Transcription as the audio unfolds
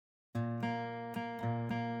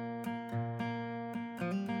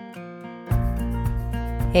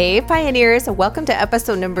Hey, pioneers, welcome to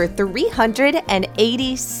episode number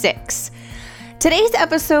 386. Today's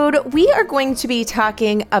episode, we are going to be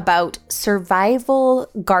talking about survival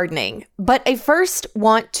gardening, but I first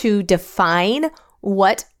want to define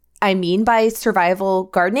what I mean by survival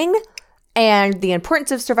gardening and the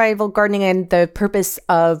importance of survival gardening and the purpose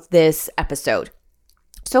of this episode.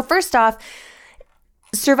 So first off,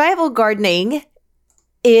 survival gardening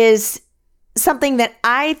is something that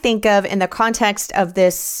I think of in the context of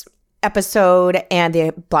this episode and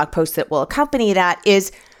the blog post that will accompany that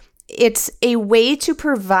is it's a way to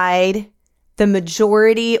provide the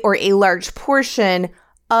majority or a large portion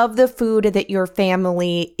of the food that your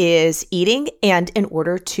family is eating and in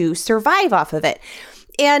order to survive off of it.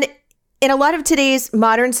 And in a lot of today's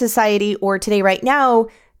modern society or today right now,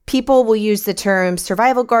 people will use the term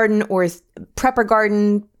survival garden or prepper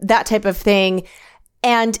garden, that type of thing.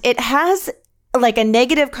 And it has like a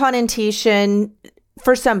negative connotation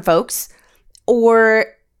for some folks, or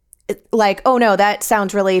like, oh no, that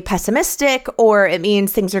sounds really pessimistic, or it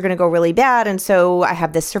means things are going to go really bad. And so I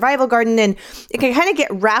have this survival garden, and it can kind of get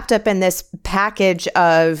wrapped up in this package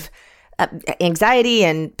of anxiety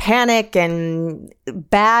and panic and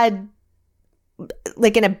bad,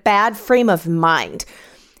 like in a bad frame of mind.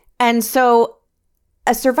 And so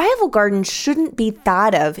a survival garden shouldn't be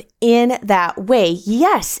thought of in that way.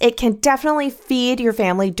 Yes, it can definitely feed your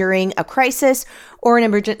family during a crisis or an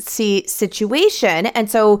emergency situation. And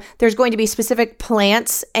so there's going to be specific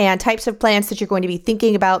plants and types of plants that you're going to be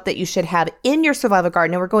thinking about that you should have in your survival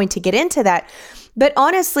garden. And we're going to get into that. But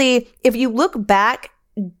honestly, if you look back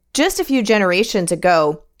just a few generations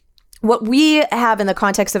ago, what we have in the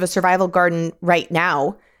context of a survival garden right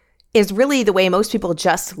now is really the way most people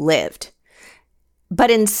just lived. But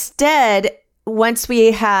instead, once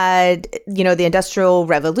we had, the Industrial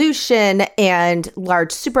Revolution and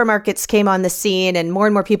large supermarkets came on the scene and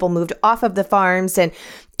more people moved off of the farms and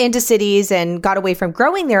into cities and got away from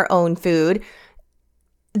growing their own food,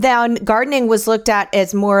 then gardening was looked at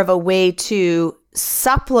as more of a way to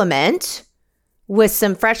supplement with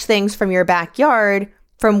some fresh things from your backyard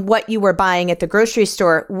from what you were buying at the grocery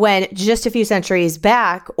store, when just a few centuries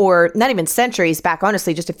back, or not even centuries back,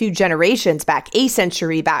 honestly, just a few generations back, a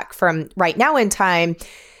century back from right now in time,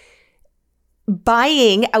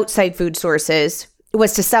 buying outside food sources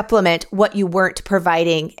was to supplement what you weren't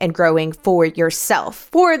providing and growing for yourself,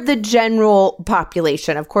 for the general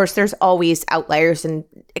population. Of course, there's always outliers and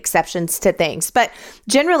exceptions to things, but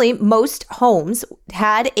generally most homes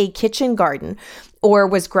had a kitchen garden or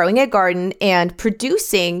was growing a garden and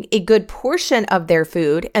producing a good portion of their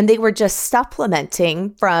food, and they were just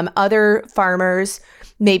supplementing from other farmers,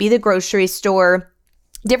 maybe the grocery store,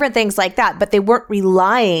 different things like that, but they weren't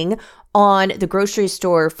relying on the grocery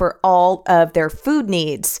store for all of their food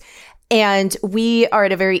needs. And we are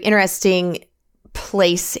at a very interesting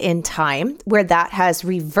place in time where that has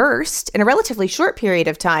reversed in a relatively short period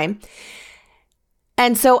of time.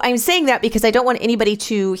 And so I'm saying that because I don't want anybody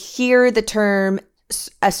to hear the term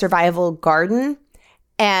a survival garden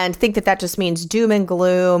and think that that just means doom and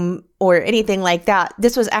gloom or anything like that.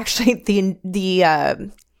 This was actually the I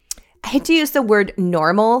hate to use the word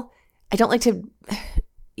normal. I don't like to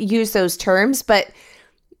use those terms, but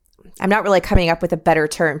I'm not really coming up with a better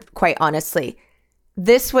term, quite honestly.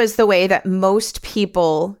 This was the way that most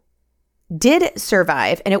people did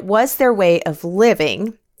survive, and it was their way of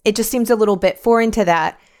living. It just seems a little bit foreign to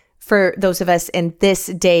that for those of us in this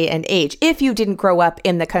day and age. If you didn't grow up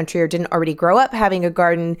in the country or didn't already grow up having a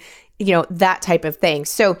garden, that type of thing.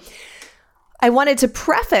 So I wanted to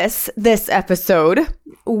preface this episode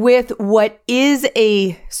with what is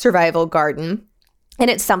a survival garden.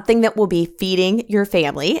 And it's something that will be feeding your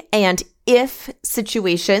family. And if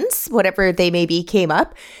situations, whatever they may be, came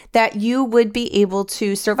up, that you would be able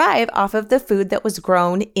to survive off of the food that was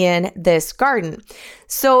grown in this garden.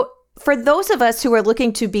 So for those of us who are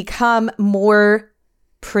looking to become more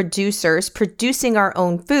producers, producing our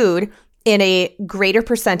own food in a greater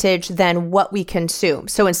percentage than what we consume.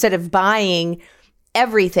 So instead of buying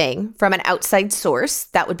everything from an outside source,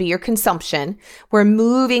 that would be your consumption, we're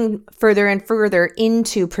moving further and further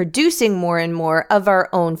into producing more and more of our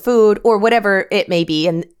own food or whatever it may be.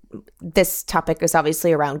 And this topic is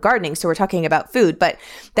obviously around gardening, so we're talking about food, but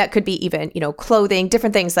that could be even, clothing,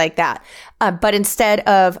 different things like that. But instead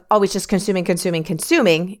of always just consuming,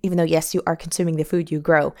 even though, yes, you are consuming the food you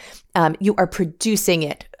grow, you are producing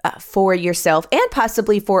it for yourself and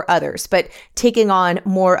possibly for others, but taking on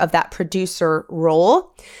more of that producer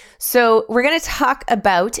role. So we're going to talk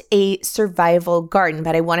about a survival garden,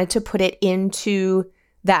 but I wanted to put it into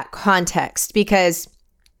that context because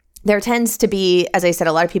there tends to be, as I said,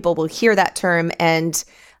 a lot of people will hear that term and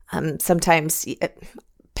sometimes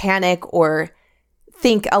panic or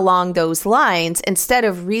think along those lines instead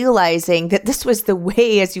of realizing that this was the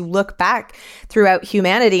way, as you look back throughout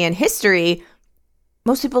humanity and history,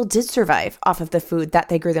 most people did survive off of the food that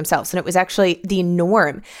they grew themselves. And it was actually the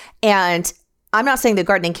norm. And I'm not saying that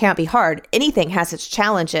gardening can't be hard. Anything has its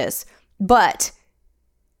challenges, but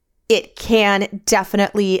it can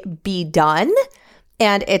definitely be done.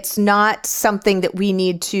 And it's not something that we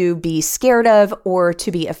need to be scared of or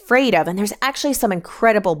to be afraid of. And there's actually some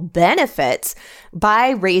incredible benefits by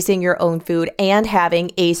raising your own food and having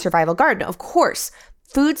a survival garden. Of course,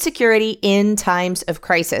 food security in times of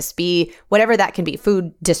crisis, be whatever that can be,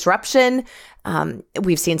 food disruption.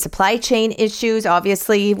 We've seen supply chain issues,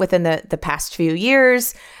 obviously, within the past few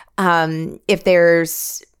years. If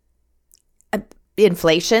there's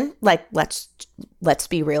inflation, like let's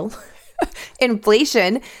be real.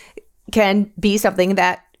 Inflation can be something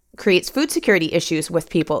that creates food security issues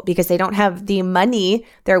with people because they don't have the money.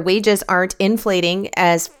 Their wages aren't inflating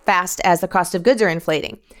as fast as the cost of goods are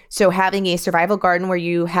inflating. So having a survival garden where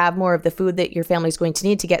you have more of the food that your family's going to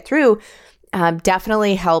need to get through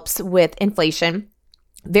definitely helps with inflation.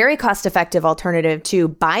 Very cost-effective alternative to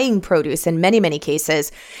buying produce in many, many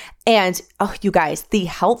cases. And you guys, the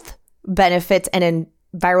health benefits and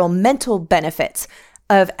environmental benefits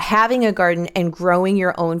of having a garden and growing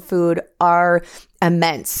your own food are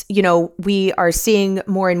immense. We are seeing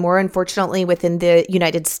more and more, unfortunately, within the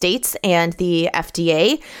United States and the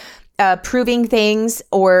FDA, approving things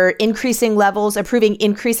or approving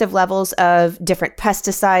increase of levels of different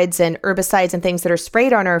pesticides and herbicides and things that are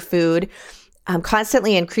sprayed on our food,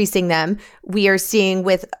 constantly increasing them. We are seeing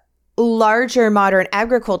with larger modern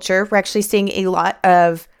agriculture, we're actually seeing a lot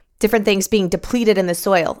of different things being depleted in the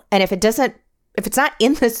soil. And if it's not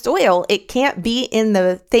in the soil, it can't be in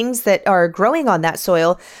the things that are growing on that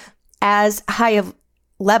soil as high of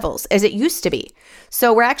levels as it used to be.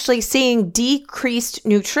 So we're actually seeing decreased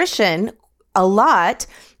nutrition a lot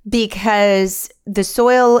because the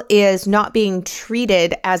soil is not being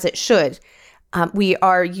treated as it should. We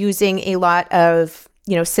are using a lot of,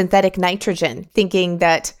 synthetic nitrogen, thinking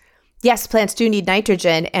that, yes, plants do need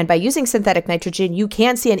nitrogen. And by using synthetic nitrogen, you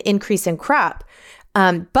can see an increase in crop.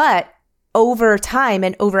 But over time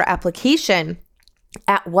and over application,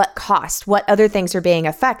 at what cost? What other things are being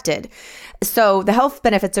affected? So the health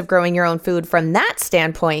benefits of growing your own food from that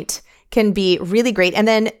standpoint can be really great. And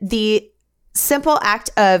then the simple act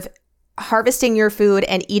of harvesting your food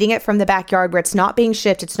and eating it from the backyard where it's not being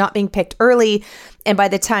shipped, it's not being picked early. And by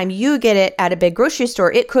the time you get it at a big grocery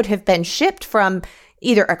store, it could have been shipped from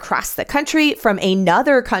either across the country, from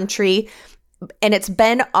another country, and it's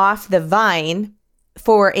been off the vine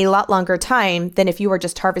for a lot longer time than if you were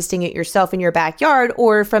just harvesting it yourself in your backyard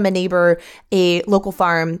or from a neighbor, a local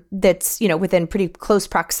farm that's, within pretty close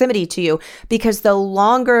proximity to you. Because the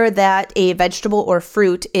longer that a vegetable or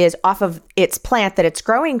fruit is off of its plant that it's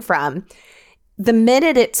growing from, the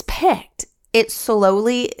minute it's picked, it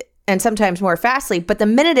slowly and sometimes more fastly, but the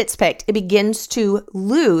minute it's picked, it begins to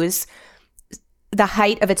lose the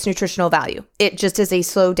height of its nutritional value. It just is a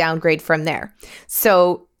slow downgrade from there.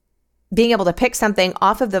 So being able to pick something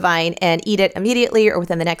off of the vine and eat it immediately or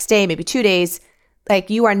within the next day, maybe 2 days,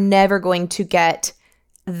 you are never going to get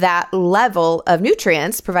that level of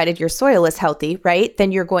nutrients, provided your soil is healthy, right? Then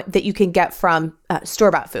that you can get from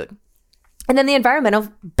store-bought food. And then the environmental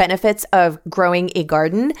benefits of growing a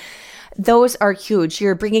garden, those are huge.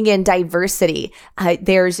 You're bringing in diversity.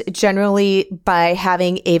 There's generally, by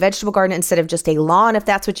having a vegetable garden instead of just a lawn, if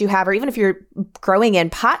that's what you have, or even if you're growing in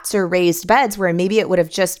pots or raised beds where maybe it would have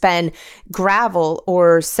just been gravel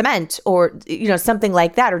or cement or, something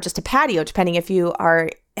like that, or just a patio, depending if you are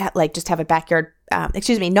just have a backyard,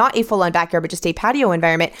 not a full-on backyard, but just a patio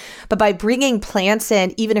environment. But by bringing plants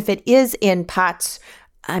in, even if it is in pots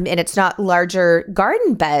and it's not larger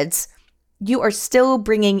garden beds, you are still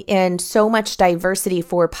bringing in so much diversity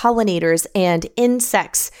for pollinators and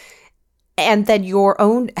insects, and then your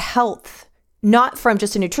own health, not from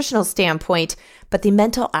just a nutritional standpoint, but the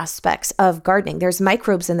mental aspects of gardening. There's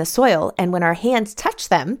microbes in the soil, and when our hands touch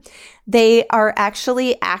them, they are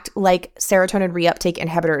actually act like serotonin reuptake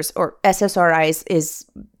inhibitors, or SSRIs is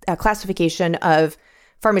a classification of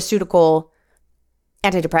pharmaceutical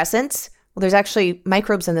antidepressants. Well, there's actually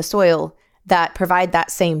microbes in the soil that provide that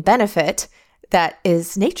same benefit that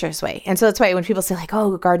is nature's way. And so that's why when people say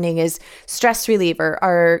gardening is stress reliever,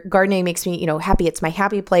 or gardening makes me, happy, it's my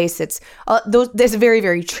happy place. That's very,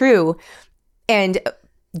 very true. And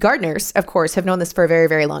gardeners, of course, have known this for a very,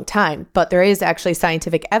 very long time, but there is actually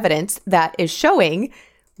scientific evidence that is showing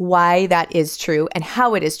why that is true and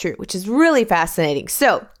how it is true, which is really fascinating.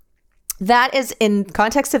 So that is in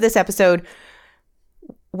context of this episode,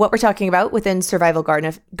 what we're talking about within survival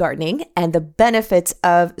gardening and the benefits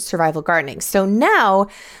of survival gardening. So now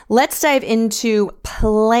let's dive into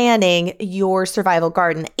planning your survival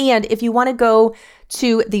garden. And if you want to go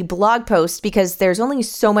to the blog post, because there's only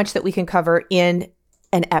so much that we can cover in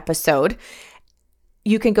an episode,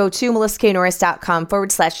 you can go to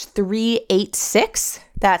melissaknorris.com/386.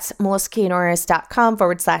 That's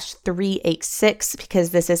melissaknorris.com/386, because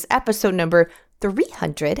this is episode number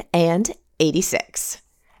 386.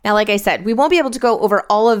 Now, like I said, we won't be able to go over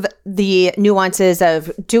all of the nuances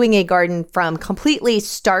of doing a garden from completely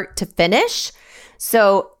start to finish.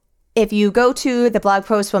 So if you go to the blog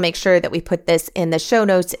post, we'll make sure that we put this in the show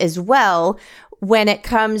notes as well. When it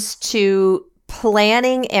comes to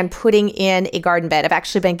planning and putting in a garden bed, I've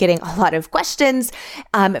actually been getting a lot of questions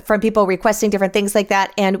from people requesting different things like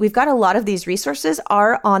that. And we've got a lot of these resources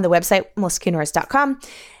are on the website, melissaknorris.com.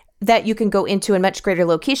 that you can go into in much greater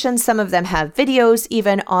locations. Some of them have videos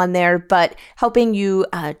even on there, but helping you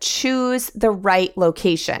choose the right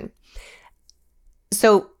location.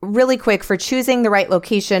 So really quick, for choosing the right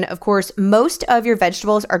location, of course, most of your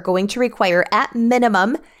vegetables are going to require at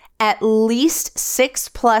minimum at least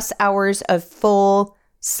 6+ hours of full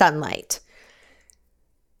sunlight.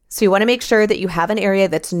 So you want to make sure that you have an area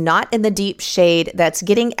that's not in the deep shade, that's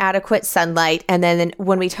getting adequate sunlight. And then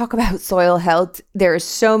when we talk about soil health, there are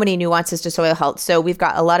so many nuances to soil health. So we've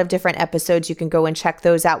got a lot of different episodes. You can go and check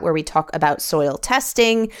those out where we talk about soil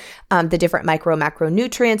testing, the different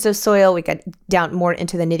macronutrients of soil. We get down more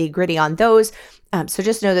into the nitty gritty on those. So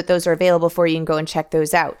just know that those are available for you and go and check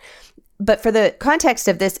those out. But for the context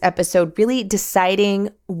of this episode, really deciding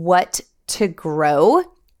what to grow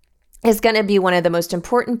is going to be one of the most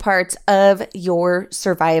important parts of your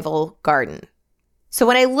survival garden. So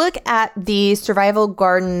when I look at the survival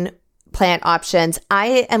garden plant options,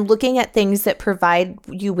 I am looking at things that provide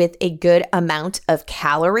you with a good amount of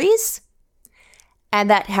calories and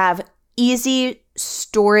that have easy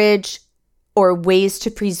storage or ways to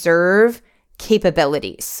preserve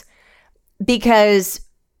capabilities. Because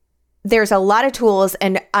there's a lot of tools,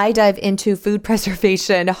 and I dive into food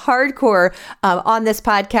preservation hardcore on this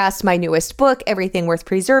podcast. My newest book, Everything Worth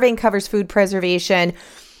Preserving, covers food preservation.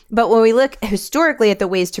 But when we look historically at the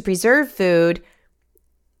ways to preserve food,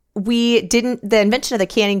 the invention of the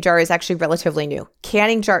canning jar is actually relatively new.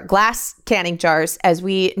 Glass canning jars, as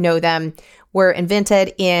we know them, were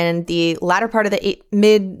invented in the latter part of the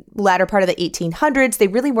 1800s. They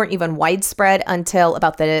really weren't even widespread until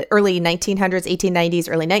about the early 1900s, 1890s,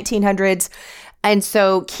 early 1900s. And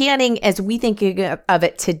so canning, as we think of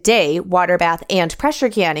it today, water bath and pressure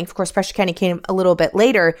canning, of course, pressure canning came a little bit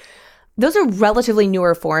later. Those are relatively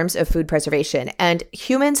newer forms of food preservation. And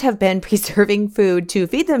humans have been preserving food to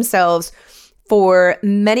feed themselves for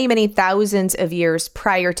many, many thousands of years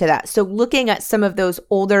prior to that. So looking at some of those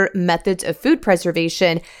older methods of food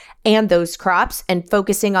preservation and those crops and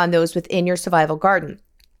focusing on those within your survival garden.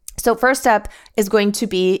 So first up is going to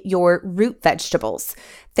be your root vegetables,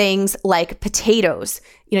 things like potatoes.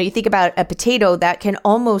 You think about a potato that can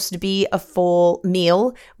almost be a full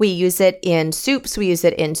meal. We use it in soups. We use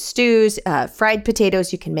it in stews, fried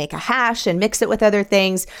potatoes. You can make a hash and mix it with other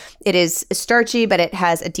things. It is starchy, but it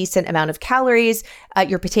has a decent amount of calories.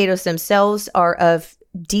 Your potatoes themselves are of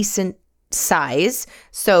decent size,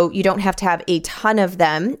 so you don't have to have a ton of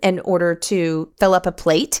them in order to fill up a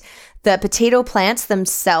plate. The potato plants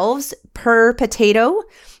themselves, per potato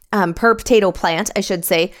plant, I should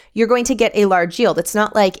say, you're going to get a large yield. It's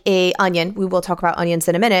not like a onion. We will talk about onions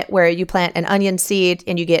in a minute, where you plant an onion seed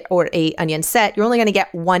and you get, or a onion set. You're only going to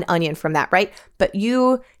get one onion from that, right? But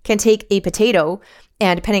you can take a potato,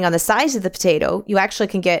 and depending on the size of the potato, you actually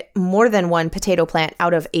can get more than one potato plant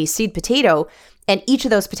out of a seed potato. And each of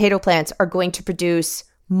those potato plants are going to produce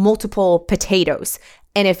multiple potatoes.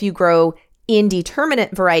 And if you grow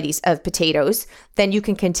indeterminate varieties of potatoes, then you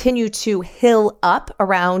can continue to hill up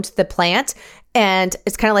around the plant. And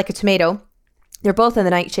it's kind of like a tomato. They're both in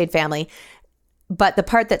the nightshade family, but the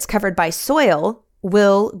part that's covered by soil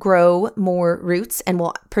will grow more roots and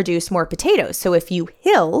will produce more potatoes. So if you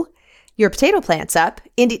hill your potato plants up,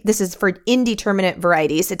 this is for indeterminate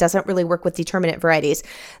varieties, it doesn't really work with determinate varieties,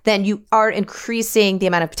 then you are increasing the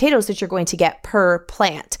amount of potatoes that you're going to get per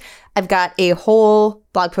plant. I've got a whole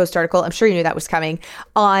blog post article, I'm sure you knew that was coming,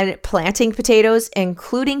 on planting potatoes,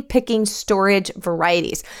 including picking storage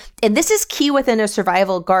varieties. And this is key within a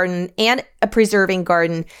survival garden and a preserving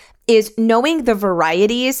garden, is knowing the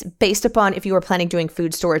varieties based upon if you are planning doing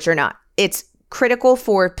food storage or not. It's critical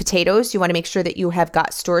for potatoes. You want to make sure that you have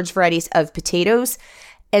got storage varieties of potatoes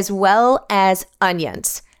as well as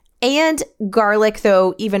onions. And garlic,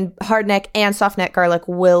 though, even hardneck and softneck garlic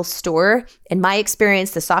will store. In my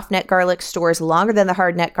experience, the softneck garlic stores longer than the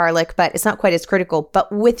hardneck garlic, but it's not quite as critical.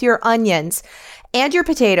 But with your onions and your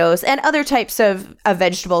potatoes and other types of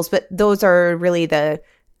vegetables, but those are really the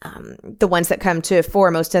ones that come to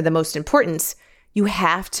foremost and the most importance, you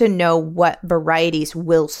have to know what varieties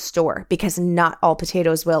will store, because not all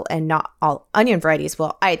potatoes will and not all onion varieties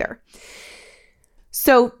will either.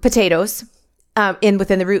 So potatoes.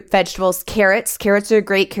 Within the root vegetables, carrots. Carrots are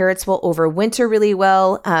great. Carrots will overwinter really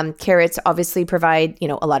well. Carrots obviously provide,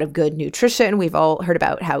 a lot of good nutrition. We've all heard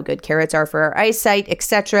about how good carrots are for our eyesight,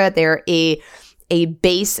 etc. They're a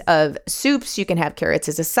base of soups. You can have carrots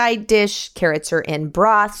as a side dish. Carrots are in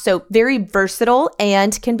broth. So very versatile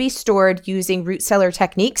and can be stored using root cellar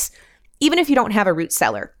techniques, even if you don't have a root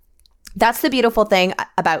cellar. That's the beautiful thing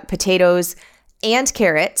about potatoes and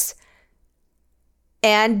carrots.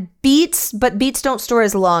 And beets, but beets don't store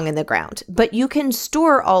as long in the ground. But you can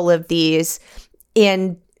store all of these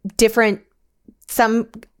in some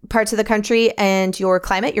parts of the country and your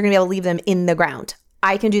climate, you're going to be able to leave them in the ground.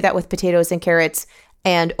 I can do that with potatoes and carrots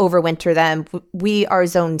and overwinter them. We are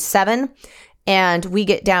zone 7 and we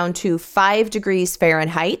get down to 5 degrees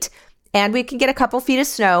Fahrenheit and we can get a couple feet of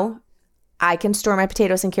snow. I can store my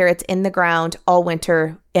potatoes and carrots in the ground all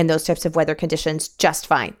winter in those types of weather conditions just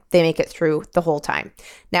fine. They make it through the whole time.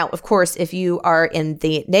 Now, of course, if you are in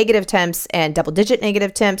the negative temps and double-digit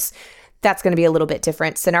negative temps, that's going to be a little bit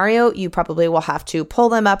different scenario. You probably will have to pull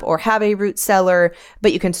them up or have a root cellar,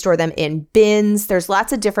 but you can store them in bins. There's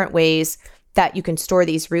lots of different ways that you can store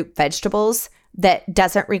these root vegetables that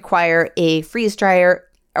doesn't require a freeze dryer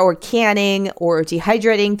or canning or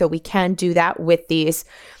dehydrating, though we can do that with these.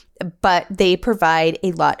 But they provide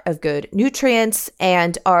a lot of good nutrients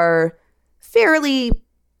and are fairly,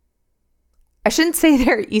 I shouldn't say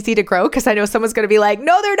they're easy to grow because I know someone's going to be like,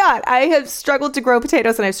 no, they're not. I have struggled to grow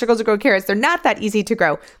potatoes and I've struggled to grow carrots. They're not that easy to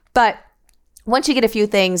grow. But once you get a few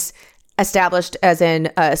things established, as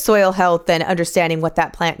in soil health and understanding what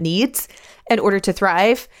that plant needs in order to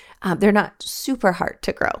thrive, they're not super hard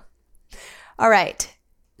to grow. All right.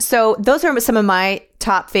 So those are some of my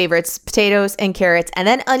top favorites, potatoes and carrots, and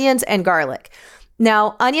then onions and garlic.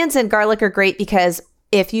 Now, onions and garlic are great because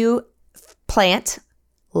if you plant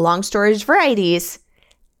long storage varieties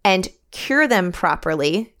and cure them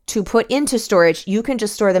properly to put into storage, you can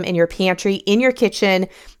just store them in your pantry, in your kitchen,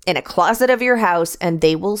 in a closet of your house, and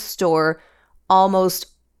they will store almost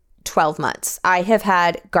 12 months. I have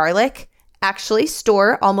had garlic actually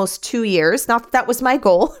store almost 2 years. Not that that was my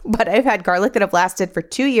goal, but I've had garlic that have lasted for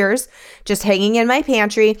 2 years just hanging in my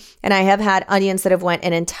pantry. And I have had onions that have went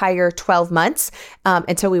an entire 12 months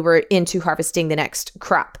until we were into harvesting the next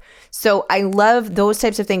crop. So I love those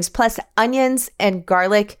types of things. Plus onions and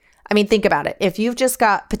garlic. I mean, think about it. If you've just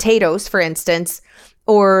got potatoes, for instance,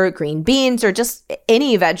 or green beans or just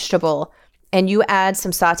any vegetable, and you add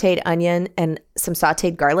some sauteed onion and some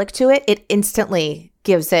sauteed garlic to it, it instantly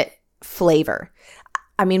gives it flavor.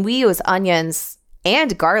 I mean, we use onions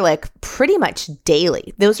and garlic pretty much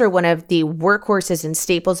daily. Those are one of the workhorses and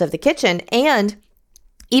staples of the kitchen and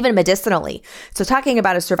even medicinally. So talking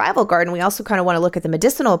about a survival garden, we also kind of want to look at the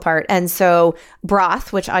medicinal part. And so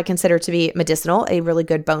broth, which I consider to be medicinal, a really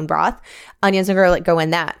good bone broth, onions and garlic go in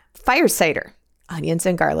that. Fire cider. Onions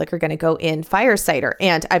and garlic are going to go in fire cider.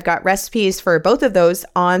 And I've got recipes for both of those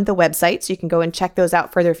on the website, so you can go and check those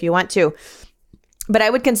out further if you want to. But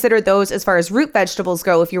I would consider those, as far as root vegetables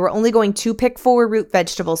go, if you were only going to pick 4 root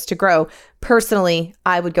vegetables to grow, personally,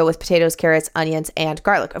 I would go with potatoes, carrots, onions, and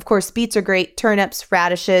garlic. Of course, beets are great, turnips,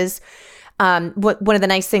 radishes. One of the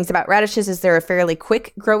nice things about radishes is they're a fairly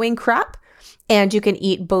quick growing crop, and you can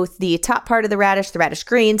eat both the top part of the radish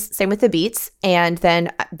greens, same with the beets, and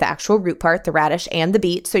then the actual root part, the radish and the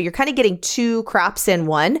beet. So you're kind of getting 2 crops in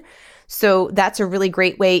one. So that's a really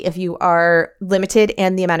great way if you are limited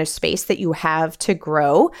in the amount of space that you have to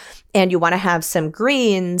grow and you want to have some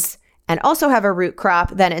greens and also have a root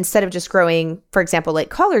crop. Then instead of just growing, for example, like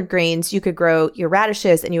collard greens, you could grow your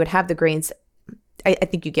radishes and you would have the greens. I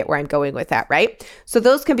think you get where I'm going with that, right? So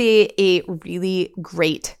those can be a really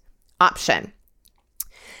great option.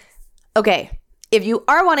 Okay. If you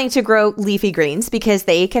are wanting to grow leafy greens, because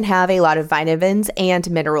they can have a lot of vitamins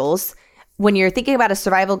and minerals, when you're thinking about a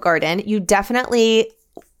survival garden, you definitely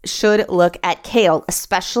should look at kale,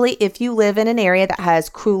 especially if you live in an area that has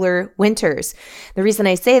cooler winters. The reason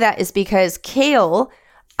I say that is because kale,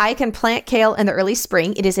 I can plant kale in the early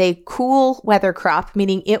spring. It is a cool weather crop,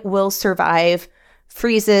 meaning it will survive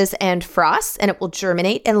freezes and frosts, and it will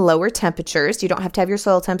germinate in lower temperatures. You don't have to have your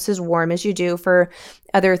soil temps as warm as you do for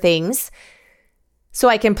other things. So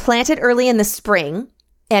I can plant it early in the spring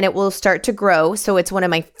and it will start to grow. So it's one of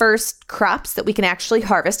my first crops that we can actually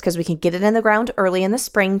harvest because we can get it in the ground early in the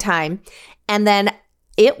springtime. And then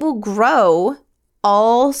it will grow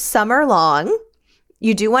all summer long.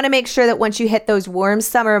 You do want to make sure that once you hit those warm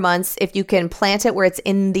summer months, if you can plant it where it's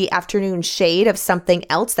in the afternoon shade of something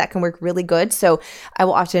else, that can work really good. So I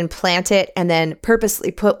will often plant it and then purposely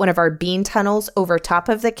put one of our bean tunnels over top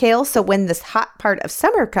of the kale. So when this hot part of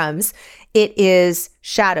summer comes, it is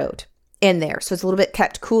shadowed in there. So it's a little bit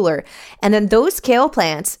kept cooler. And then those kale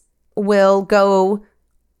plants will go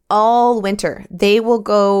all winter. They will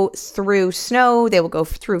go through snow. They will go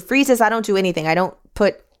through freezes. I don't do anything. I don't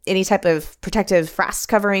put any type of protective frost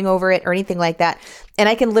covering over it or anything like that. And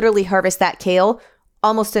I can literally harvest that kale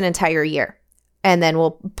almost an entire year. And then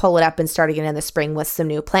we'll pull it up and start again in the spring with some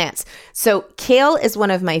new plants. So kale is one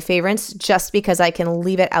of my favorites just because I can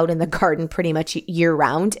leave it out in the garden pretty much year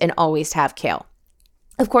round and always have kale.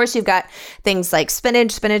 Of course, you've got things like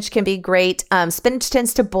spinach. Spinach can be great. Spinach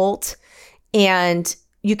tends to bolt, and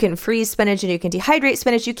you can freeze spinach and you can dehydrate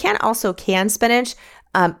spinach. You can also can spinach.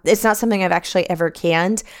 It's not something I've actually ever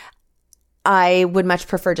canned. I would much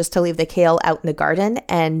prefer just to leave the kale out in the garden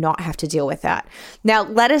and not have to deal with that. Now,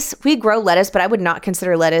 lettuce, we grow lettuce, but I would not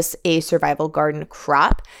consider lettuce a survival garden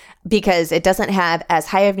crop because it doesn't have as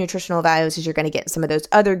high of nutritional values as you're going to get in some of those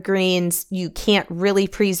other greens. You can't really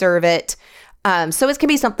preserve it. So it can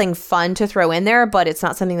be something fun to throw in there, but it's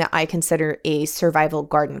not something that I consider a survival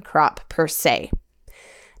garden crop per se.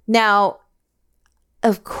 Now,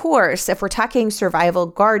 of course, if we're talking survival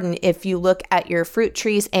garden, if you look at your fruit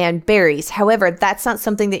trees and berries, however, that's not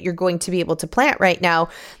something that you're going to be able to plant right now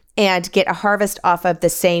and get a harvest off of the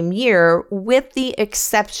same year, with the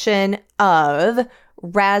exception of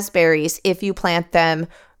raspberries. If you plant them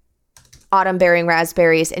autumn bearing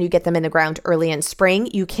raspberries and you get them in the ground early in spring,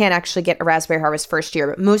 you can actually get a raspberry harvest first year.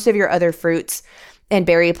 But most of your other fruits and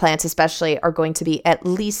berry plants especially are going to be at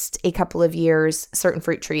least a couple of years. Certain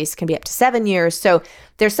fruit trees can be up to 7 years. So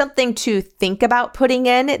there's something to think about putting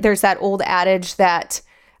in. There's that old adage that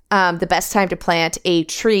the best time to plant a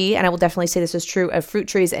tree, and I will definitely say this is true of fruit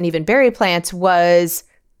trees and even berry plants, was,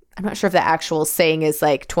 I'm not sure if the actual saying is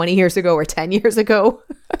like 20 years ago or 10 years ago,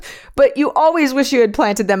 but you always wish you had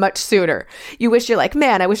planted them much sooner. You wish you're like,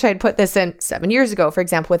 man, I wish I had put this in 7 years ago, for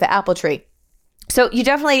example, with the apple tree. So you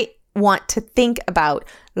definitely want to think about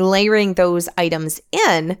layering those items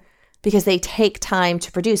in because they take time to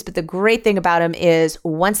produce. But the great thing about them is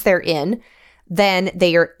once they're in, then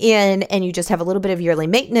they are in and you just have a little bit of yearly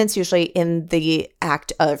maintenance, usually in the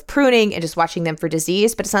act of pruning and just watching them for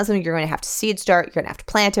disease. But it's not something you're going to have to seed start, you're going to have to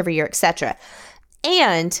plant every year, etc.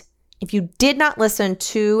 And if you did not listen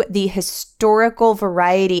to the Historical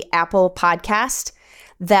Variety Apple podcast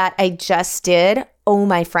that I just did, oh,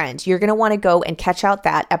 my friend, you're going to want to go and catch out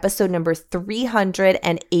that episode number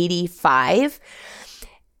 385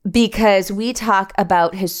 because we talk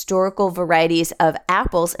about historical varieties of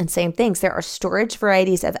apples and same things. There are storage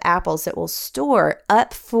varieties of apples that will store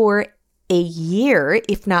up for a year,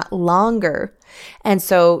 if not longer. And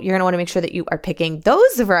so you're going to want to make sure that you are picking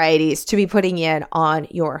those varieties to be putting in on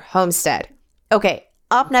your homestead. Okay,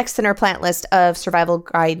 up next in our plant list of survival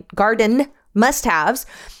garden must-haves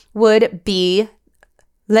would be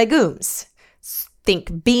legumes.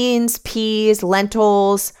 Think beans, peas,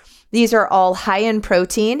 lentils. These are all high in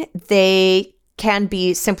protein. They can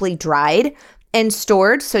be simply dried and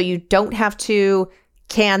stored, so you don't have to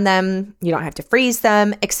can them, you don't have to freeze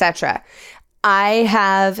them, etc. I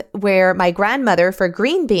have where my grandmother for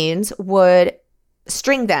green beans would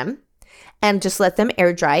string them and just let them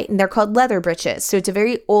air dry, and they're called leather breeches. So it's a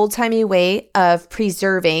very old-timey way of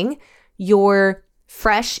preserving your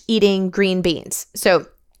fresh eating green beans. So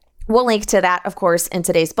we'll link to that, of course, in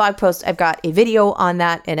today's blog post. I've got a video on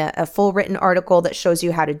that and a full written article that shows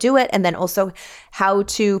you how to do it and then also how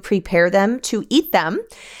to prepare them to eat them.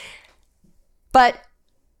 But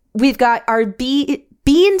we've got our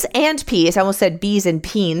beans and peas. I almost said bees and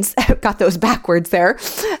beans. Got those backwards there.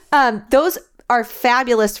 Those are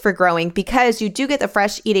fabulous for growing because you do get the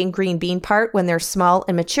fresh eating green bean part when they're small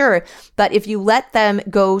and mature. But if you let them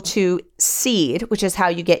go to seed, which is how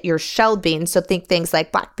you get your shelled beans, so think things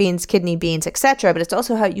like black beans, kidney beans, etc., but it's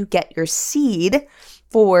also how you get your seed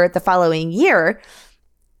for the following year.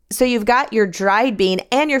 So you've got your dried bean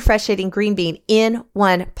and your fresh eating green bean in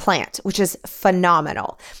one plant, which is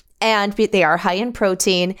phenomenal. And they are high in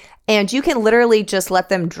protein, and you can literally just let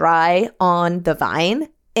them dry on the vine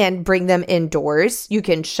and bring them indoors. You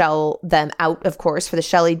can shell them out, of course, for the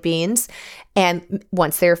shellied beans. And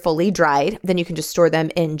once they're fully dried, then you can just store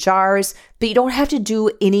them in jars. But you don't have to do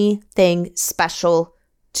anything special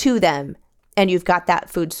to them and you've got that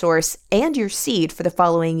food source and your seed for the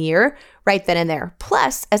following year right then and there.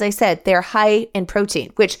 Plus, as I said, they're high in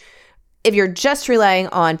protein, which if you're just relying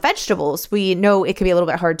on vegetables, we know it can be a little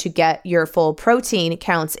bit hard to get your full protein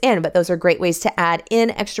counts in, but those are great ways to add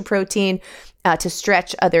in extra protein, to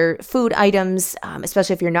stretch other food items,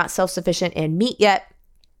 especially if you're not self-sufficient in meat yet.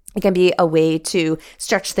 It can be a way to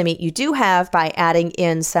stretch the meat you do have by adding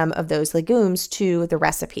in some of those legumes to the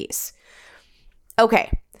recipes.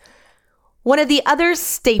 Okay. One of the other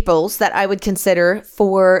staples that I would consider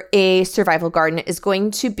for a survival garden is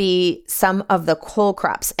going to be some of the cole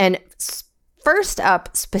crops. And first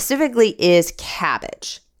up specifically is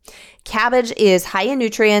cabbage. Cabbage is high in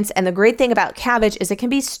nutrients, and the great thing about cabbage is it can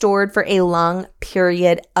be stored for a long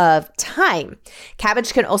period of time.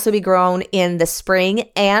 Cabbage can also be grown in the spring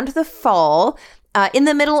and the fall. In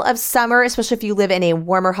the middle of summer, especially if you live in a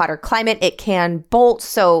warmer, hotter climate, it can bolt,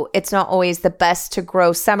 so it's not always the best to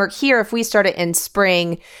grow summer. Here, if we start it in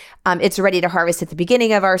spring, it's ready to harvest at the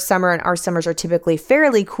beginning of our summer, and our summers are typically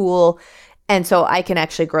fairly cool, and so I can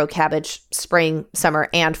actually grow cabbage spring, summer,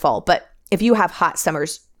 and fall. But if you have hot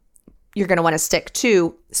summers, you're going to want to stick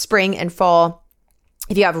to spring and fall.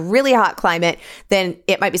 If you have a really hot climate, then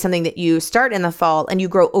it might be something that you start in the fall and you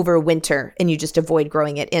grow over winter, and you just avoid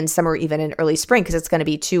growing it in summer, even in early spring, because it's going to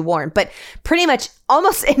be too warm. But pretty much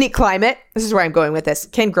almost any climate, this is where I'm going with this,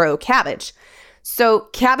 can grow cabbage. So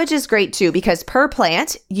cabbage is great too, because per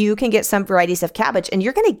plant, you can get some varieties of cabbage and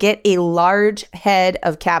you're going to get a large head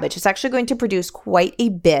of cabbage. It's actually going to produce quite a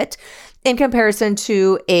bit in comparison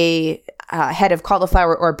to a head of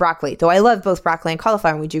cauliflower or broccoli, though I love both broccoli and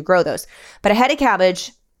cauliflower, and we do grow those. But a head of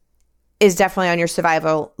cabbage is definitely on your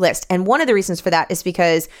survival list. And one of the reasons for that is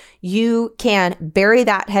because you can bury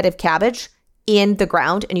that head of cabbage in the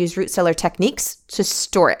ground and use root cellar techniques to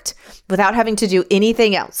store it without having to do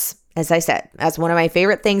anything else. As I said, that's one of my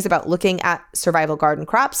favorite things about looking at survival garden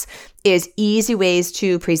crops is easy ways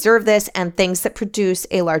to preserve this and things that produce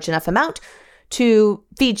a large enough amount to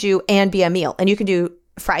feed you and be a meal. And you can do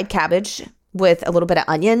fried cabbage with a little bit of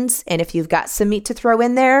onions. And if you've got some meat to throw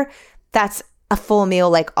in there, that's a full meal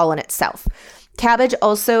like all in itself. Cabbage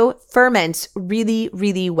also ferments really,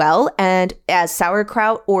 really well. And as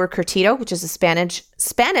sauerkraut or curtido, which is a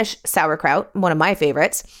Spanish sauerkraut, one of my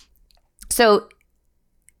favorites. So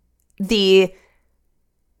the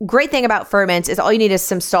great thing about ferments is all you need is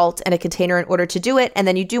some salt and a container in order to do it. And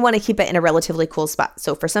then you do want to keep it in a relatively cool spot.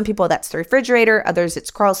 So for some people, that's the refrigerator. Others, it's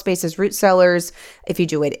crawl spaces, root cellars. If you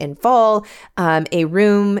do it in fall, a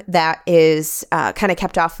room that is kind of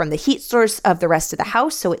kept off from the heat source of the rest of the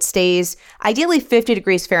house. So it stays ideally 50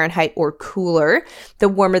 degrees Fahrenheit or cooler. The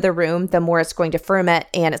warmer the room, the more it's going to ferment,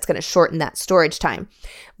 and it's going to shorten that storage time.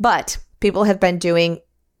 But people have been doing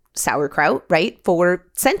sauerkraut, right, for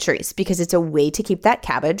centuries because it's a way to keep that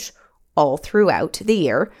cabbage all throughout the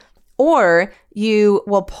year. Or you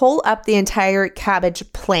will pull up the entire cabbage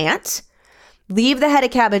plant, leave the head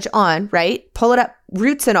of cabbage on, right, pull it up,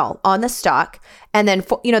 roots and all, on the stalk, and then,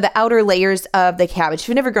 the outer layers of the cabbage. If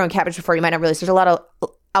you've never grown cabbage before, you might not realize there's a lot of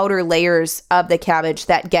outer layers of the cabbage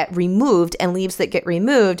that get removed and leaves that get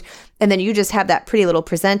removed. And then you just have that pretty little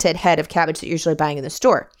presented head of cabbage that you're usually buying in the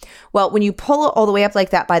store. Well, when you pull it all the way up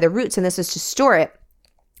like that by the roots, and this is to store it,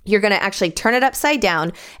 you're going to actually turn it upside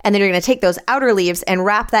down, and then you're going to take those outer leaves and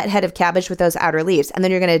wrap that head of cabbage with those outer leaves. And then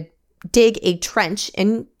you're going to dig a trench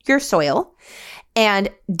in your soil and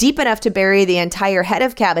deep enough to bury the entire head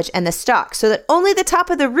of cabbage and the stalk so that only the top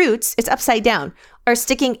of the roots, it's upside down, are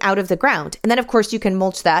sticking out of the ground. And then, of course, you can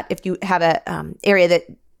mulch that if you have a area that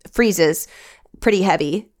freezes pretty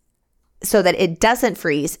heavy so that it doesn't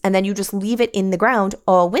freeze. And then you just leave it in the ground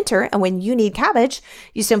all winter. And when you need cabbage,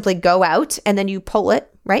 you simply go out and then you pull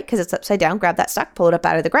it, right? Because it's upside down, grab that stalk, pull it up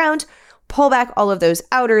out of the ground, pull back all of those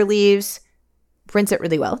outer leaves, rinse it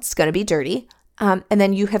really well. It's going to be dirty. And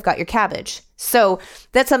then you have got your cabbage. So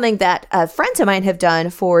that's something that friends of mine have done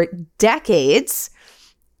for decades.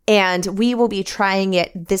 And we will be trying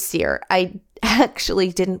it this year. I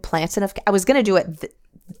actually didn't plant enough. I was going to do it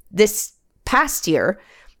this past year.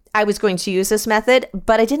 I was going to use this method,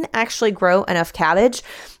 but I didn't actually grow enough cabbage.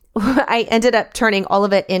 I ended up turning all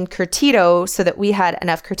of it in curtido so that we had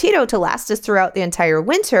enough curtido to last us throughout the entire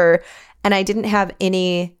winter. And I didn't have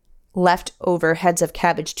any leftover heads of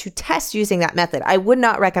cabbage to test using that method. I would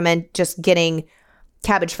not recommend just getting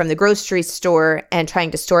cabbage from the grocery store and trying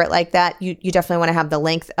to store it like that. You definitely want to have the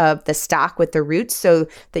length of the stalk with the roots so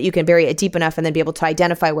that you can bury it deep enough and then be able to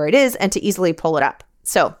identify where it is and to easily pull it up.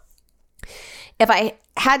 So if I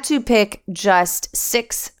had to pick just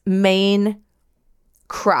 6 main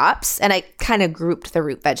crops, and I kind of grouped the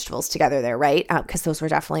root vegetables together there, right? Because those were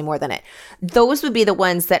definitely more than it. Those would be the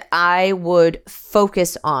ones that I would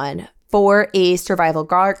focus on for a survival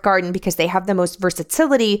garden because they have the most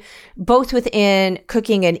versatility, both within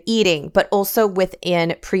cooking and eating, but also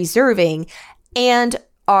within preserving and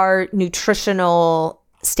our nutritional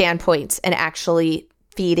standpoints and actually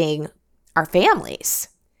feeding our families.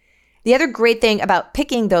 The other great thing about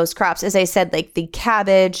picking those crops, as I said, like the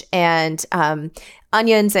cabbage and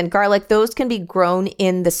onions and garlic, those can be grown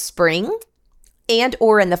in the spring and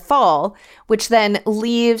or in the fall, which then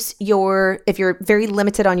leaves if you're very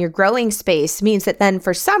limited on your growing space, means that then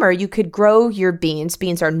for summer, you could grow your beans.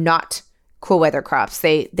 Beans are not cool weather crops.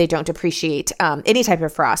 They don't appreciate any type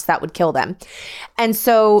of frost. That would kill them. And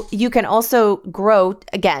so you can also grow,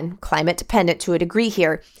 again, climate dependent to a degree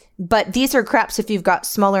here, but these are crops if you've got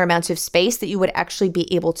smaller amounts of space that you would actually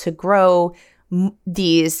be able to grow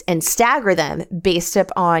these and stagger them based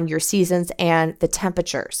upon your seasons and the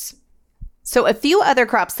temperatures. So a few other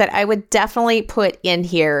crops that I would definitely put in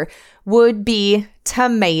here would be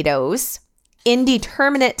tomatoes,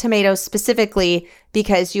 indeterminate tomatoes specifically,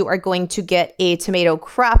 because you are going to get a tomato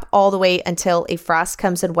crop all the way until a frost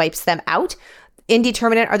comes and wipes them out.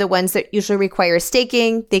 Indeterminate are the ones that usually require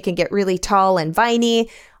staking. They can get really tall and viney,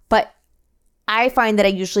 but I find that I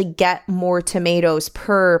usually get more tomatoes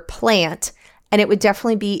per plant, and it would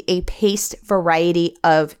definitely be a paste variety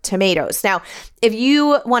of tomatoes. Now, if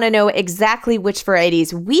you want to know exactly which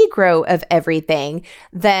varieties we grow of everything,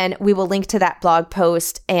 then we will link to that blog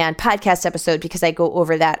post and podcast episode because I go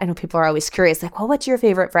over that. I know people are always curious, like, well, what's your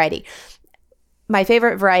favorite variety? My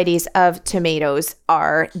favorite varieties of tomatoes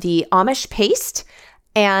are the Amish paste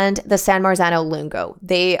and the San Marzano lungo.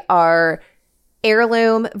 They are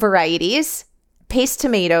heirloom varieties. Paste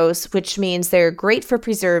tomatoes, which means they're great for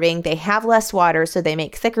preserving. They have less water, so they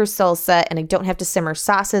make thicker salsa, and I don't have to simmer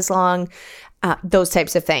sauce as long, those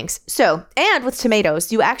types of things. So, and with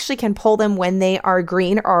tomatoes, you actually can pull them when they are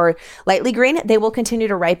green or lightly green. They will continue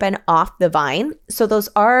to ripen off the vine. So those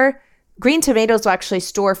are green tomatoes will actually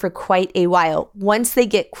store for quite a while. Once they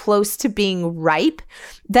get close to being ripe,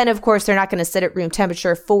 then of course they're not going to sit at room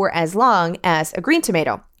temperature for as long as a green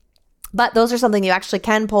tomato. But those are something you actually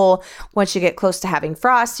can pull once you get close to having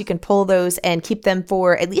frost. You can pull those and keep them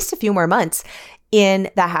for at least a few more months in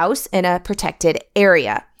the house in a protected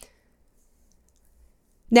area.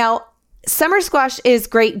 Now, summer squash is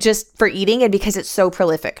great just for eating and because it's so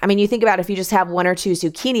prolific. I mean, you think about if you just have 1 or 2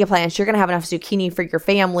 zucchini plants, you're going to have enough zucchini for your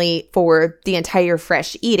family for the entire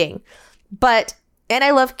fresh eating. And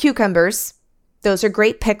I love cucumbers. Those are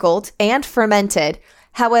great pickled and fermented.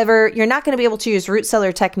 However, you're not going to be able to use root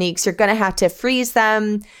cellar techniques. You're going to have to freeze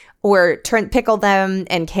them or pickle them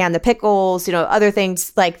and can the pickles, other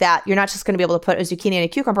things like that. You're not just going to be able to put a zucchini and a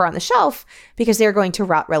cucumber on the shelf because they're going to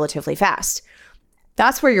rot relatively fast.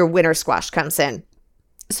 That's where your winter squash comes in.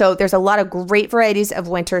 So there's a lot of great varieties of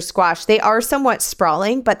winter squash. They are somewhat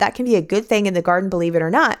sprawling, but that can be a good thing in the garden, believe it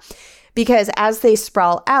or not, because as they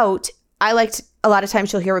sprawl out, a lot of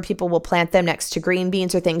times you'll hear where people will plant them next to green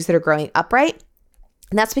beans or things that are growing upright.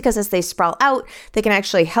 And that's because as they sprawl out, they can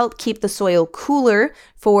actually help keep the soil cooler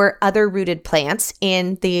for other rooted plants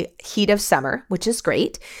in the heat of summer, which is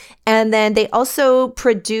great. And then they also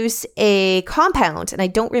produce a compound, and I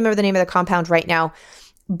don't remember the name of the compound right now,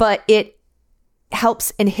 but it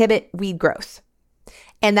helps inhibit weed growth.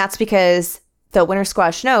 And that's because the winter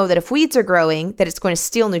squash know that if weeds are growing, that it's going to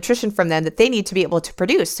steal nutrition from them that they need to be able to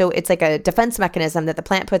produce. So it's like a defense mechanism that the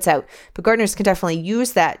plant puts out. But gardeners can definitely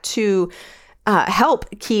use that to help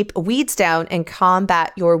keep weeds down and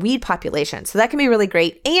combat your weed population. So that can be really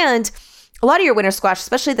great. And a lot of your winter squash,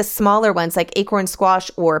 especially the smaller ones like acorn squash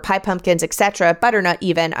or pie pumpkins, etc., butternut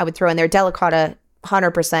even, I would throw in there, delicata,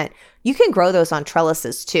 100%. You can grow those on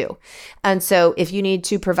trellises too. And so if you need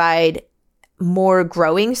to provide more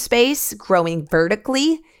growing space, growing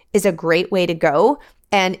vertically is a great way to go.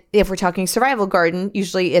 And if we're talking survival garden,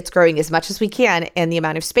 usually it's growing as much as we can and the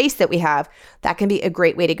amount of space that we have, that can be a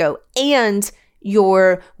great way to go. And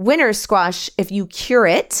your winter squash, if you cure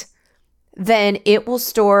it, then it will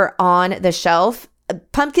store on the shelf.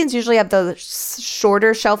 Pumpkins usually have the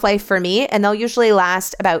shorter shelf life for me, and they'll usually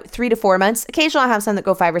last about 3 to 4 months. Occasionally I'll have some that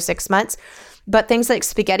go 5 or 6 months, but things like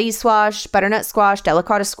spaghetti squash, butternut squash,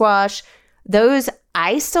 delicata squash, those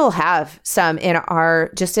I still have some in our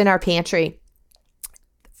pantry.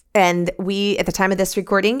 And at the time of this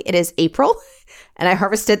recording, it is April, and I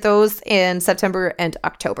harvested those in September and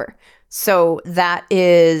October. So that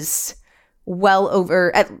is well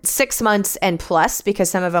over at 6 months and plus, because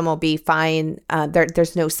some of them will be fine.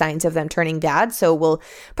 There's no signs of them turning bad. So we'll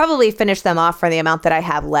probably finish them off for the amount that I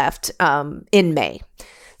have left in May.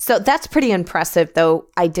 So that's pretty impressive, though.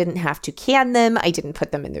 I didn't have to can them. I didn't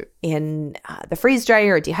put them in the freeze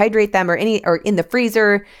dryer or dehydrate them or in the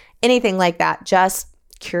freezer, anything like that. Just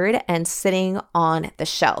cured and sitting on the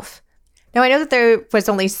shelf. Now, I know that there was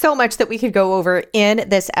only so much that we could go over in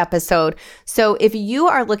this episode. So if you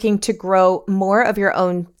are looking to grow more of your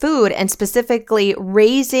own food, and specifically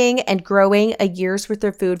raising and growing a year's worth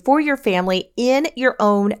of food for your family in your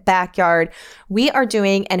own backyard, we are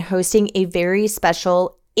doing and hosting a very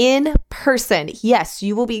special in person. Yes,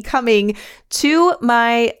 you will be coming to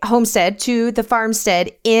my homestead, to the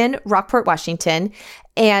farmstead in Rockport, Washington,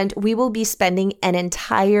 and we will be spending an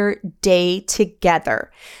entire day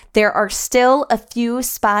together. There are still a few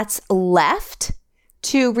spots left.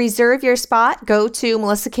 To reserve your spot, go to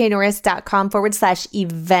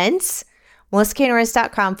melissaknorris.com/events,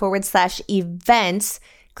 melissaknorris.com/events.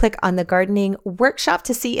 Click on the gardening workshop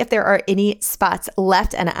to see if there are any spots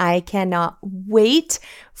left. And I cannot wait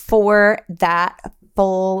for that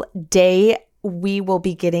full day. We will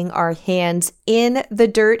be getting our hands in the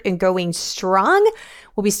dirt and going strong.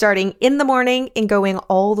 We'll be starting in the morning and going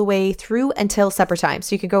all the way through until supper time.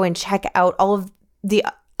 So you can go and check out all of the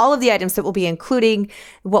items that we'll be including,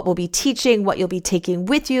 what we'll be teaching, what you'll be taking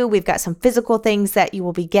with you. We've got some physical things that you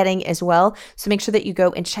will be getting as well. So make sure that you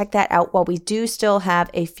go and check that out while we do still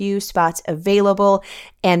have a few spots available.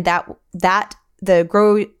 And the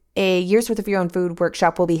Grow a Year's Worth of Your Own Food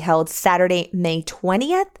workshop will be held Saturday, May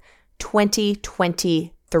 20th,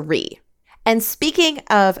 2023. And speaking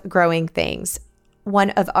of growing things, one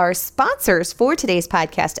of our sponsors for today's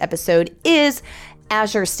podcast episode is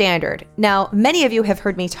Azure Standard. Now, many of you have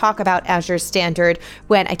heard me talk about Azure Standard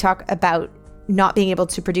when I talk about not being able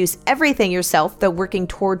to produce everything yourself, though working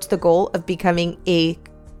towards the goal of becoming a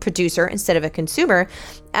producer instead of a consumer.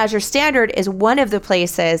 Azure Standard is one of the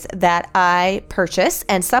places that I purchase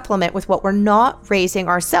and supplement with what we're not raising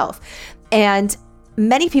ourselves. And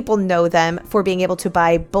many people know them for being able to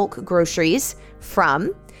buy bulk groceries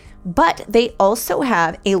from, but they also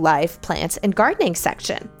have a live plants and gardening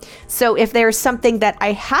section. So if there's something that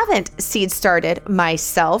I haven't seed started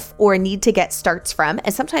myself or need to get starts from,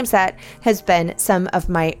 and sometimes that has been some of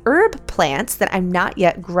my herb plants that I'm not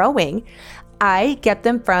yet growing, I get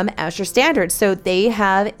them from Azure Standard. So they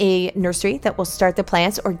have a nursery that will start the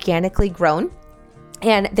plants organically grown,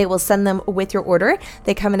 and they will send them with your order.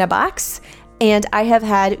 They come in a box. And I have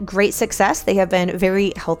had great success. They have been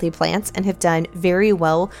very healthy plants and have done very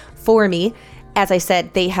well for me. As I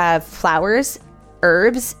said, they have flowers,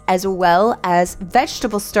 herbs, as well as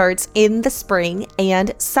vegetable starts in the spring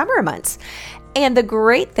and summer months. And the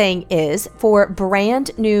great thing is, for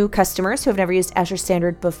brand new customers who have never used Azure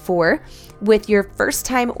Standard before, with your first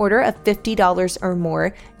time order of $50 or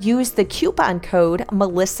more, use the coupon code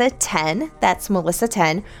Melissa10, that's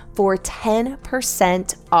Melissa10, for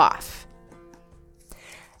 10% off.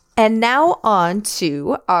 And now on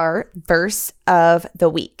to our verse of the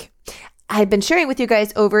week. I've been sharing with you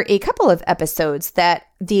guys over a couple of episodes that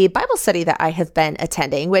the Bible study that I have been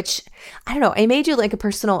attending, which, I don't know, I made you like a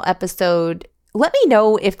personal episode. Let me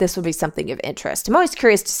know if this would be something of interest. I'm always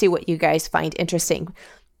curious to see what you guys find interesting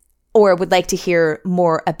or would like to hear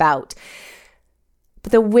more about.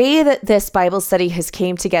 But the way that this Bible study has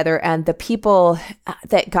came together and the people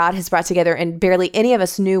that God has brought together, and barely any of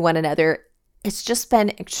us knew one another, it's just been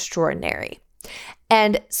extraordinary.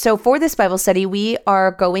 And so for this Bible study, we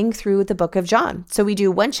are going through the book of John. So we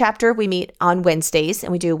do one chapter. We meet on Wednesdays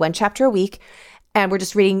and we do one chapter a week. And we're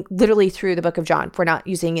just reading literally through the book of John. We're not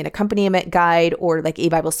using an accompaniment guide or like a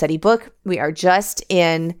Bible study book. We are just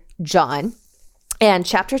in John. And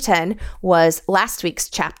chapter 10 was last week's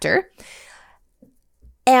chapter.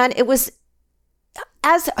 And it was,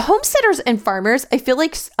 as homesteaders and farmers, I feel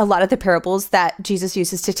like a lot of the parables that Jesus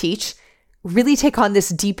uses to teach really take on this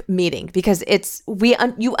deep meaning, because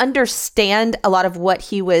you understand a lot of what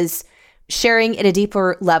he was sharing at a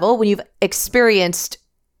deeper level when you've experienced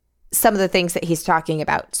some of the things that he's talking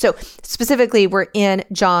about. So specifically, we're in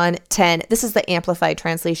John 10. This is the Amplified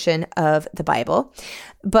translation of the Bible,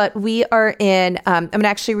 but we are in, I'm going to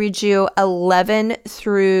actually read you 11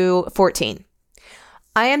 through 14.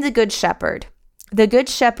 I am the good shepherd. The good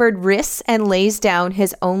shepherd risks and lays down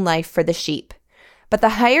his own life for the sheep. But the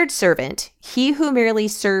hired servant, he who merely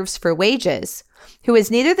serves for wages, who is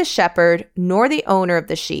neither the shepherd nor the owner of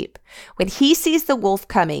the sheep, when he sees the wolf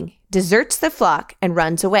coming, deserts the flock and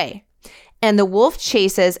runs away. And the wolf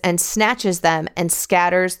chases and snatches them and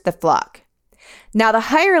scatters the flock. Now the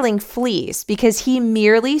hireling flees because he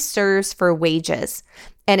merely serves for wages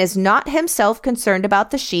and is not himself concerned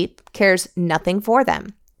about the sheep, cares nothing for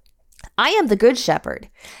them. I am the good shepherd,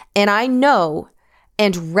 and I know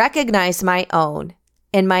and recognize my own,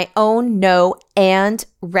 and my own know and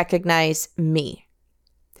recognize me.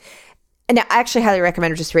 And I actually highly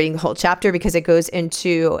recommend just reading the whole chapter because it goes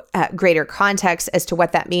into greater context as to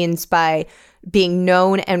what that means by being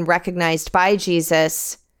known and recognized by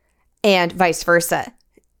Jesus and vice versa.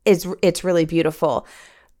 It's really beautiful.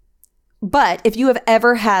 But if you have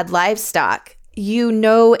ever had livestock, you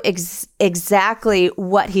know exactly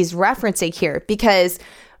what he's referencing here, because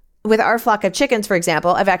with our flock of chickens, for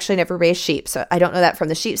example, I've actually never raised sheep, so I don't know that from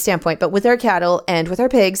the sheep standpoint, but with our cattle and with our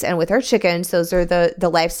pigs and with our chickens, those are the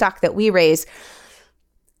livestock that we raise.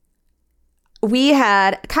 We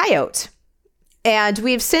had a coyote, and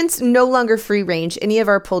we've since no longer free range any of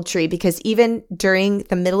our poultry because even during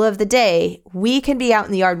the middle of the day, we can be out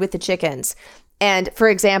in the yard with the chickens. And for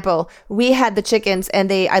example, we had the chickens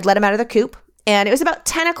and I'd let them out of the coop, and it was about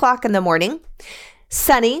 10 o'clock in the morning,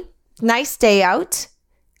 sunny, nice day out.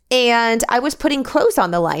 And I was putting clothes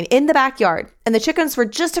on the line in the backyard, and the chickens were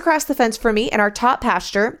just across the fence from me in our top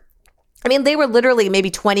pasture. I mean, they were literally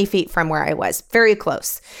maybe 20 feet from where I was, very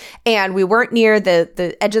close. And we weren't near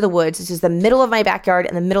the edge of the woods. This is the middle of my backyard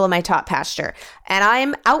and the middle of my top pasture. And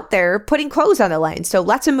I'm out there putting clothes on the line. So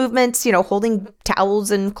lots of movements, holding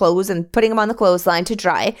towels and clothes and putting them on the clothesline to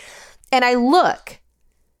dry. And I look,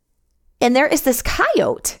 and there is this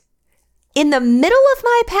coyote in the middle of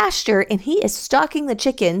my pasture, and he is stalking the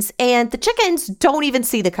chickens, and the chickens don't even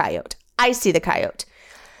see the coyote. I see the coyote.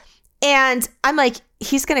 And I'm like,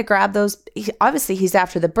 he's going to grab those. Obviously, he's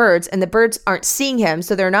after the birds, and the birds aren't seeing him,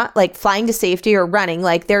 so they're not like flying to safety or running.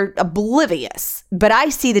 Like, they're oblivious, but I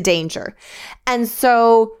see the danger. And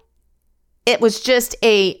so it was just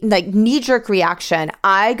a knee-jerk reaction.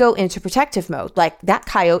 I go into protective mode. Like, that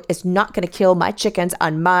coyote is not going to kill my chickens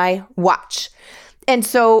on my watch. And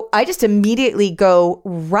so I just immediately go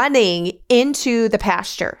running into the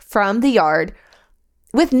pasture from the yard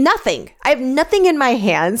with nothing. I have nothing in my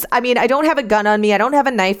hands. I mean, I don't have a gun on me. I don't have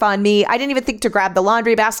a knife on me. I didn't even think to grab the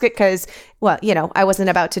laundry basket because, well, I wasn't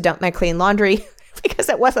about to dump my clean laundry because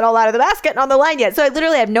it wasn't all out of the basket and on the line yet. So I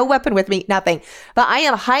literally have no weapon with me, nothing. But I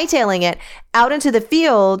am hightailing it out into the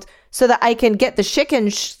field so that I can get the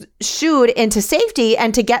chicken shooed into safety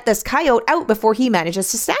and to get this coyote out before he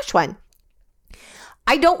manages to snatch one.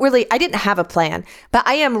 I didn't have a plan, but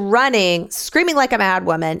I am running, screaming like a mad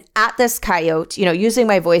woman at this coyote, using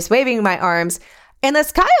my voice, waving my arms. And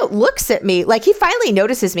this coyote looks at me like he finally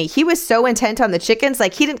notices me. He was so intent on the chickens.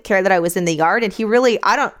 Like, he didn't care that I was in the yard, and he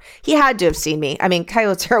had to have seen me. I mean,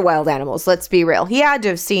 coyotes are wild animals. Let's be real. He had to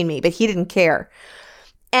have seen me, but he didn't care.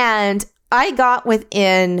 And I got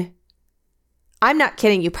within, I'm not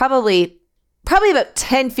kidding you, probably about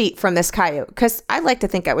 10 feet from this coyote, because I like to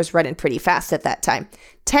think I was running pretty fast at that time.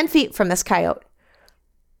 10 feet from this coyote.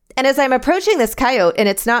 And as I'm approaching this coyote and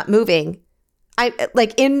it's not moving, I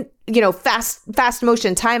like in, fast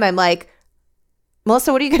motion time, I'm like,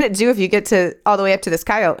 Melissa, what are you going to do if you get to all the way up to this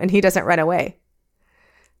coyote and he doesn't run away?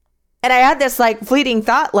 And I had this fleeting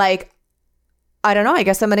thought, I don't know, I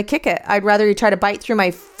guess I'm going to kick it. I'd rather he try to bite through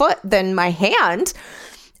my foot than my hand.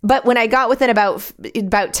 But when I got within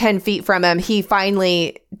about 10 feet from him, he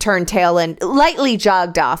finally turned tail and lightly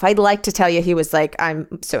jogged off. I'd like to tell you he was like, I'm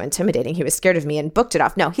so intimidating. He was scared of me and booked it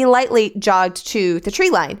off. No, he lightly jogged to the tree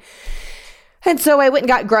line. And so I went and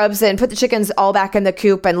got grubs and put the chickens all back in the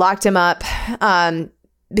coop and locked him up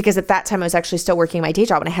because at that time I was actually still working my day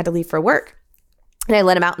job and I had to leave for work. And I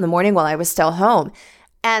let him out in the morning while I was still home.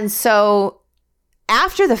 And so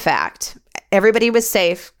after the fact, everybody was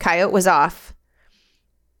safe. Coyote was off.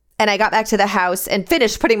 And I got back to the house and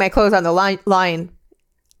finished putting my clothes on the line.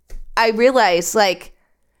 I realized,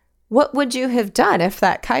 what would you have done if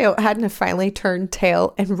that coyote hadn't have finally turned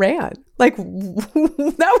tail and ran? That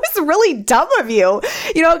was really dumb of you.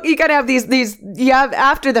 You gotta have these, you have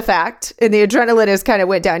after the fact, and the adrenaline has kind of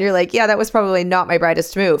went down. You're like, yeah, that was probably not my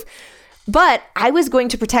brightest move. But I was going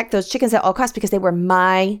to protect those chickens at all costs because they were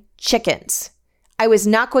my chickens. I was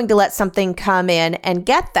not going to let something come in and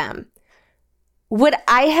get them. Would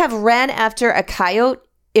I have ran after a coyote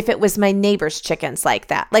if it was my neighbor's chickens like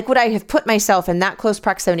that? Would I have put myself in that close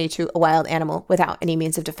proximity to a wild animal without any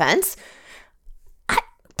means of defense?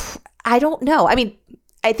 I don't know. I mean,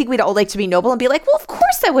 I think we'd all like to be noble and be like, well, of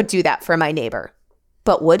course I would do that for my neighbor.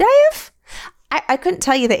 But would I have? I couldn't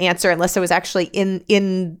tell you the answer unless I was actually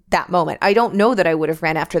in that moment. I don't know that I would have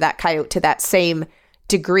ran after that coyote to that same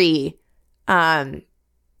degree.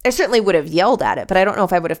 I certainly would have yelled at it, but I don't know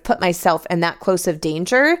if I would have put myself in that close of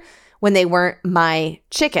danger when they weren't my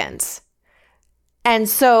chickens. And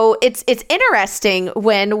so it's interesting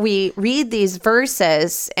when we read these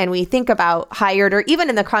verses and we think about hired, or even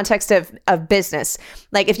in the context of business.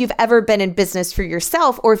 Like if you've ever been in business for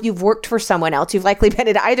yourself, or if you've worked for someone else, you've likely been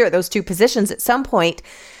in either of those two positions at some point.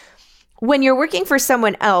 When you're working for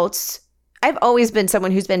someone else, I've always been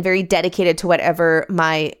someone who's been very dedicated to whatever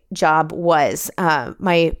my job was.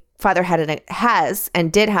 My father has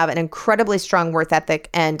and did have an incredibly strong work ethic,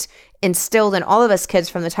 and instilled in all of us kids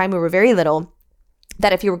from the time we were very little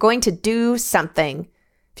that if you were going to do something,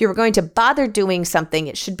 if you were going to bother doing something,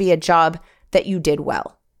 it should be a job that you did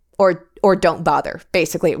well, or don't bother.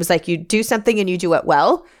 Basically, it was like you do something and you do it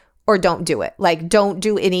well, or don't do it. Like don't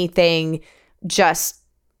do anything just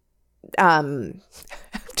I'm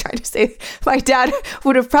trying to say, my dad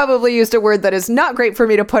would have probably used a word that is not great for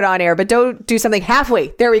me to put on air, but don't do something halfway.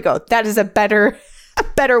 There we go. That is a better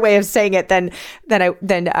way of saying it than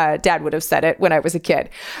Dad would have said it when I was a kid.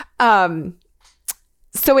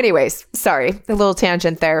 So anyways, sorry, a little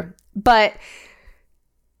tangent there. But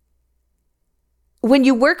when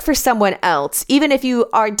you work for someone else, even if you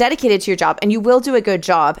are dedicated to your job and you will do a good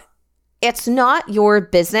job, it's not your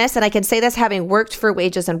business. And I can say this having worked for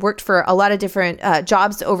wages and worked for a lot of different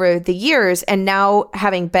jobs over the years, and now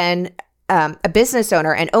having been a business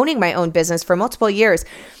owner and owning my own business for multiple years.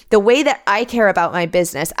 The way that I care about my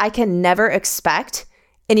business, I can never expect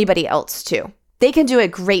anybody else to. They can do a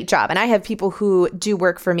great job. And I have people who do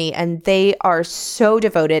work for me and they are so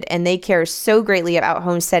devoted and they care so greatly about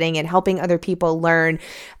homesteading and helping other people learn.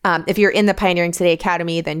 If you're in the Pioneering Today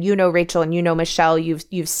Academy, then you know Rachel and you know Michelle.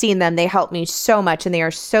 You've seen them. They help me so much and they are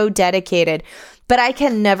so dedicated. But I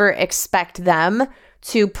can never expect them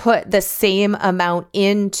to put the same amount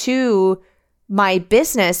into my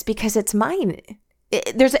business because it's mine.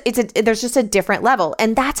 There's just a different level.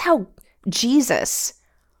 And that's how Jesus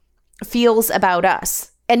feels about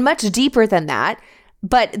us, and much deeper than that.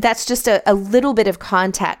 But that's just a little bit of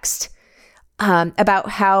context about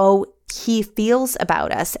how he feels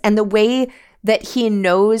about us and the way that he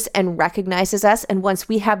knows and recognizes us. And once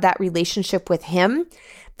we have that relationship with him,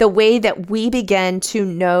 the way that we begin to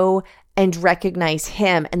know and recognize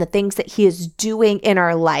him and the things that he is doing in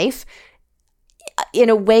our life in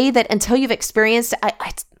a way that until you've experienced, I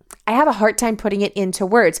have a hard time putting it into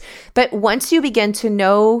words. But once you begin to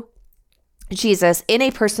know Jesus in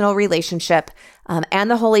a personal relationship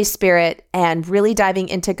and the Holy Spirit, and really diving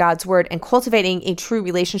into God's word and cultivating a true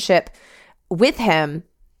relationship with him,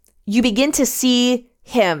 you begin to see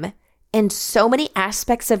him in so many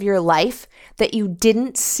aspects of your life that you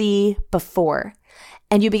didn't see before.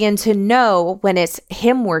 And you begin to know when it's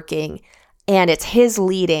him working and it's his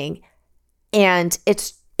leading, and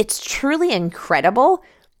it's truly incredible,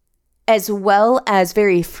 as well as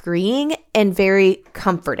very freeing and very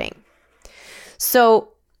comforting.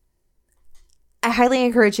 So I highly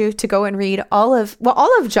encourage you to go and read all of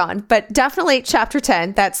John, but definitely chapter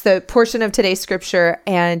 10. That's the portion of today's scripture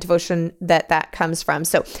and devotion that comes from.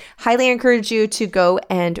 So highly encourage you to go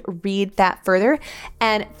and read that further.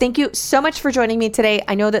 And thank you so much for joining me today.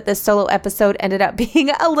 I know that this solo episode ended up being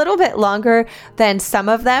a little bit longer than some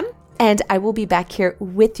of them, and I will be back here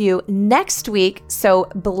with you next week. So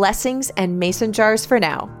blessings and mason jars for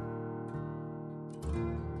now.